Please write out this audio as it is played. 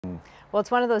Well,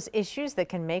 it's one of those issues that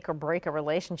can make or break a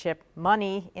relationship.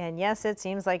 Money, and yes, it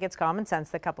seems like it's common sense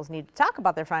that couples need to talk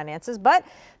about their finances, but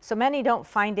so many don't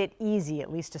find it easy,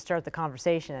 at least to start the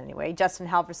conversation anyway. Justin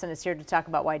Halverson is here to talk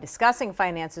about why discussing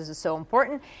finances is so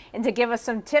important and to give us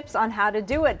some tips on how to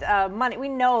do it. We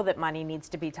know that money needs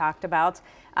to be talked about,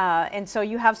 and so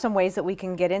you have some ways that we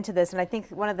can get into this. And I think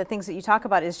one of the things that you talk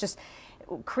about is just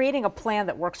creating a plan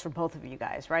that works for both of you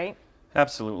guys, right?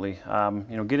 Absolutely.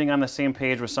 Getting on the same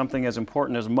page with something as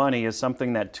important as money is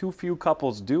something that too few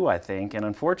couples do, I think. And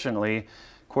unfortunately,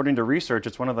 according to research,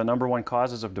 it's one of the #1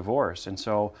 causes of divorce. And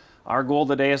so our goal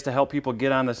today is to help people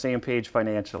get on the same page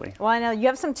financially. Well, I know you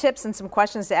have some tips and some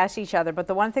questions to ask each other, but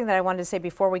the one thing that I wanted to say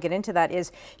before we get into that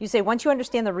is you say once you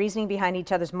understand the reasoning behind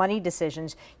each other's money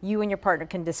decisions, you and your partner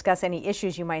can discuss any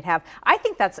issues you might have. I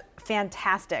think that's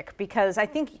fantastic because I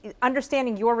think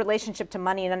understanding your relationship to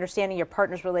money and understanding your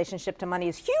partner's relationship to money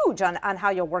is huge on how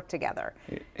you'll work together.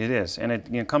 It is, and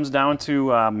it comes down to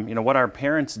what our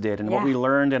parents did and what we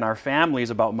learned in our families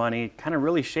about money kind of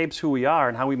really shapes who we are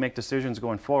and how we make decisions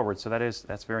going forward. So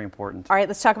that's very important. All right,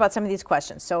 let's talk about some of these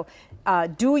questions. So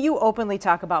do you openly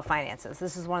talk about finances?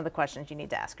 This is one of the questions you need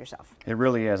to ask yourself. It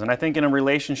really is. And I think in a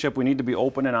relationship, we need to be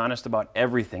open and honest about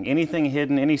everything. Anything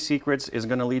hidden, any secrets is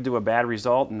going to lead to a bad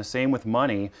result, and the same with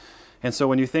money. And so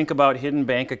when you think about hidden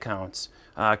bank accounts,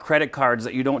 credit cards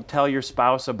that you don't tell your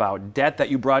spouse about, debt that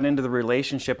you brought into the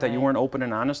relationship that you weren't open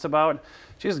and honest about,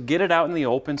 just get it out in the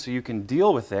open so you can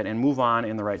deal with it and move on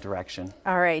in the right direction.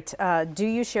 All right. Do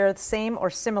you share the same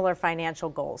or similar financial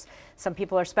goals? Some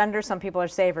people are spenders, some people are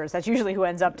savers. That's usually who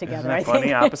ends up together, I think.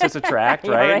 Funny, opposites attract,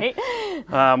 right?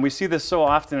 Right? We see this so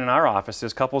often in our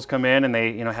offices. Couples come in and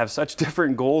they have such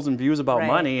different goals and views about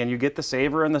money, and you get the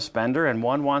saver and the spender, and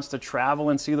one wants to travel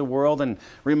and see the world and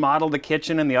remodel the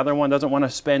kitchen, and the other one doesn't want to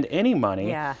spend any money.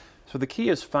 Yeah. So the key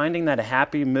is finding that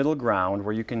happy middle ground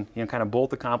where you can kind of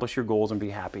both accomplish your goals and be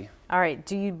happy. All right.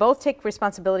 Do you both take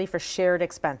responsibility for shared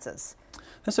expenses?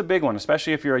 That's a big one,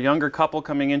 especially if you're a younger couple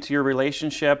coming into your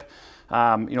relationship.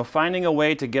 Finding a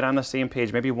way to get on the same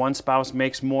page. Maybe one spouse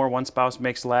makes more, one spouse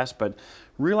makes less, but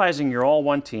realizing you're all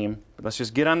one team. Let's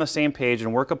just get on the same page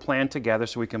and work a plan together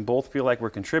so we can both feel like we're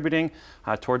contributing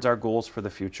towards our goals for the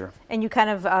future. And you kind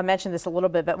of mentioned this a little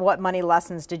bit, but what money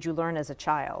lessons did you learn as a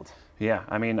child? Yeah,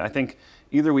 I think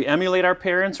either we emulate our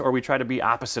parents or we try to be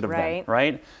opposite of them,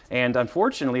 right? And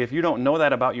unfortunately, if you don't know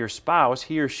that about your spouse,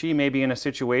 he or she may be in a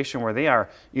situation where they are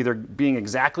either being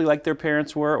exactly like their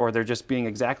parents were, or they're just being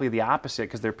exactly the opposite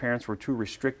because their parents were too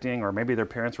restricting, or maybe their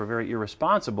parents were very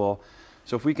irresponsible.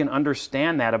 So if we can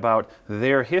understand that about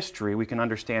their history, we can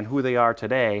understand who they are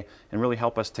today and really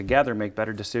help us together make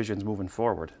better decisions moving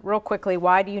forward. Real quickly,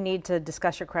 why do you need to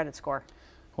discuss your credit score?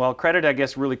 Well, credit, I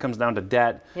guess, really comes down to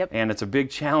debt. Yep. And it's a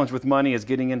big challenge with money is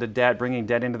getting into debt, bringing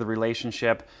debt into the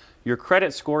relationship. Your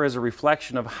credit score is a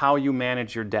reflection of how you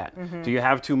manage your debt. Do you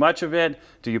have too much of it?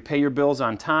 Do you pay your bills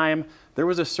on time? There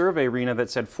was a survey, Rena,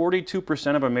 that said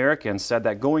 42% of Americans said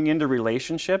that going into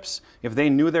relationships, if they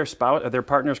knew their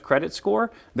partner's credit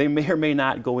score, they may or may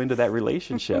not go into that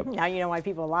relationship. Now you know why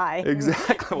people lie.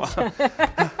 Exactly.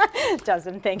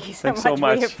 Justin, thank you Thanks so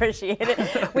much. We appreciate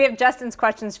it. We have Justin's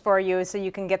questions for you so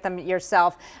you can get them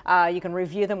yourself. You can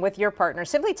review them with your partner.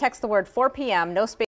 Simply text the word 4 p.m., no space.